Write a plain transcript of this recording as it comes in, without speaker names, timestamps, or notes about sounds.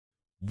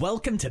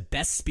Welcome to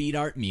Best Speed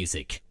Art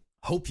Music.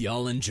 Hope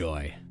y'all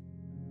enjoy.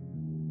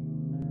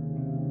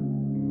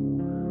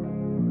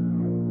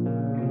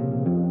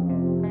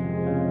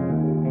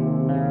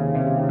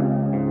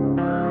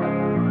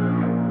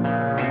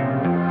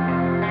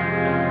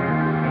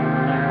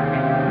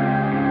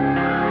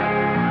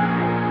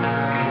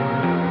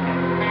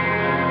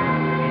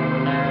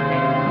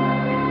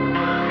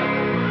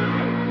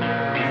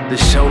 The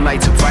show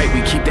lights are bright,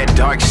 we keep that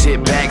dark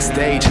shit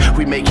backstage.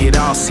 We make it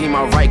all seem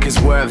alright cause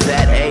we're of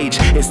that age.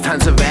 It's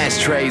tons of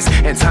ashtrays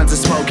and tons of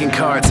smoking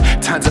cards.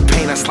 Tons of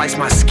pain, I slice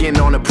my skin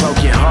on a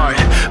broken heart.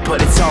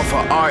 But it's all for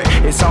art,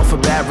 it's all for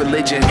bad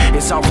religion.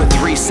 It's all for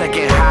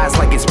 3-second highs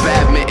like it's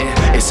badminton.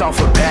 It's all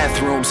for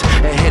bathrooms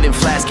and hidden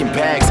flask and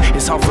bags.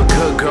 It's all for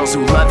good girls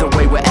who love the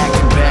way we're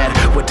acting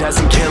bad. What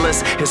doesn't kill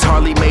us has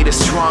hardly made us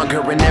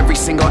stronger. And every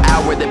single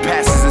hour that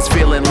passes is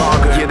feeling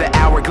longer. Yeah, the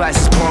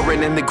hourglass is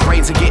pouring and the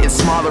grains are getting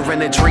smaller. And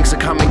the drinks are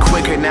coming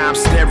quicker, now I'm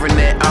staring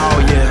at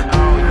all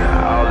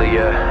all of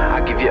you,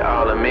 I give you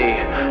all of me.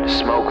 The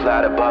smoke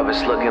cloud above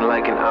us looking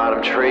like an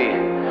autumn tree.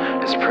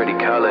 It's pretty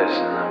colors,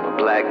 with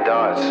black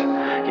dots,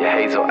 your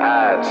hazel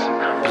eyes,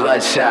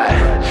 bloodshot.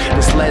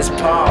 This Les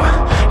Paul,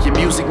 your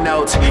music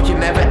notes. You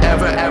never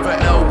ever ever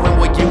know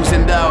when we're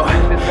using though.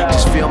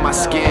 Just feel my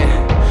skin,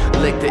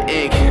 lick the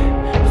ink,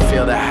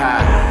 feel the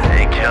high,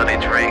 and kill the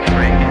drink.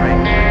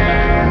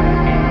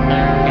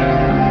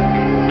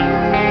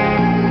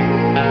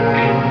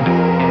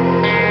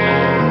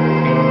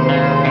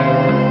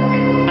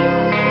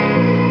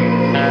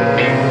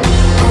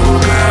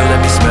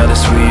 Smell the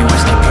sweet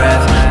whiskey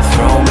breath.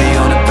 Throw me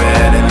on the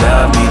bed and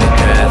love me to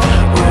death.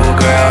 Ooh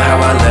girl, how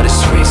I let a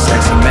sweet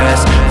sexy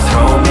mess.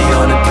 Throw me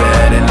on the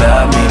bed and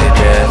love me to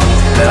death.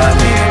 Love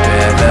me to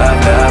death,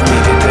 love me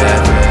to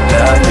death.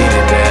 Love me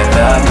to death,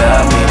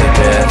 love me to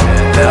death.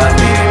 Love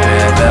me to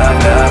death,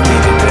 love me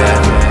to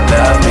death.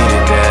 Love me to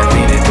death,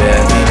 me to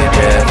death, me to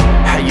death.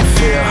 How you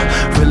feel?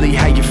 Really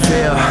how you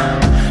feel?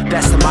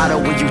 That's the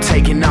motto when you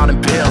taking all them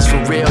pills.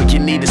 For real, you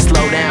need to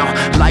slow down.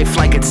 Life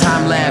like a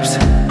time lapse.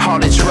 All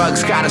the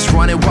drugs got us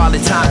running while the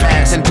time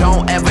passed. And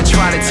don't ever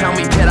try to tell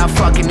me that I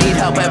fucking need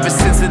help. Ever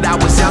since that I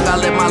was young, I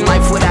lived my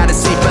life without a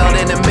seatbelt.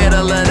 In the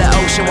middle of the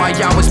ocean while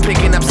y'all was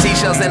picking up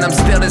seashells. And I'm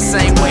still the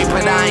same way,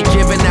 but I ain't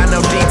giving out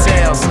no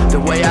details.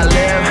 The way I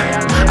live,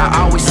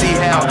 I always see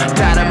hell.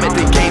 Died I'm at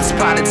the gates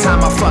by the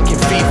time my fucking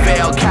feet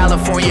fail.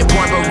 California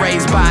born but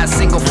raised by a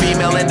single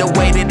female. And the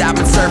way that I've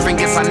been surfing,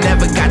 guess I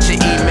never got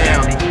your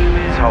email.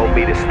 Told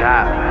me to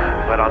stop,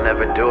 but I'll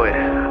never do it.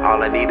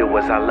 All I needed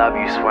was I love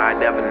you, swear I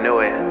never knew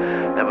it.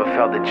 Never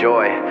felt the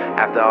joy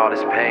after all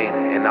this pain.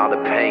 And all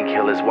the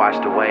painkillers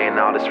washed away in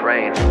all this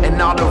rain.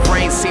 And all the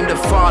rain seemed to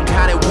fall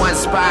down in one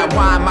spot.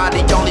 Why am I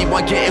the only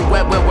one getting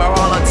wet when we're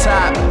all on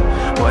top?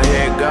 Well,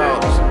 here it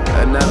goes,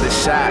 another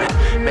shot.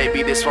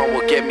 Maybe this one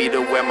will get me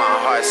to where my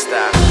heart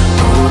stops.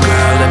 Ooh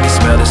girl, let me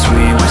smell the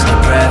sweet whiskey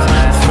breath.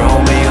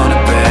 Throw me on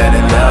the bed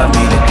and love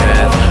me to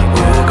death.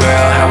 Ooh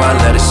girl, how I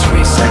let a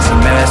sweet sexy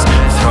mess.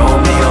 Throw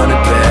me on the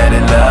bed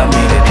and love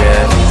me to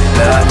death.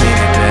 Love me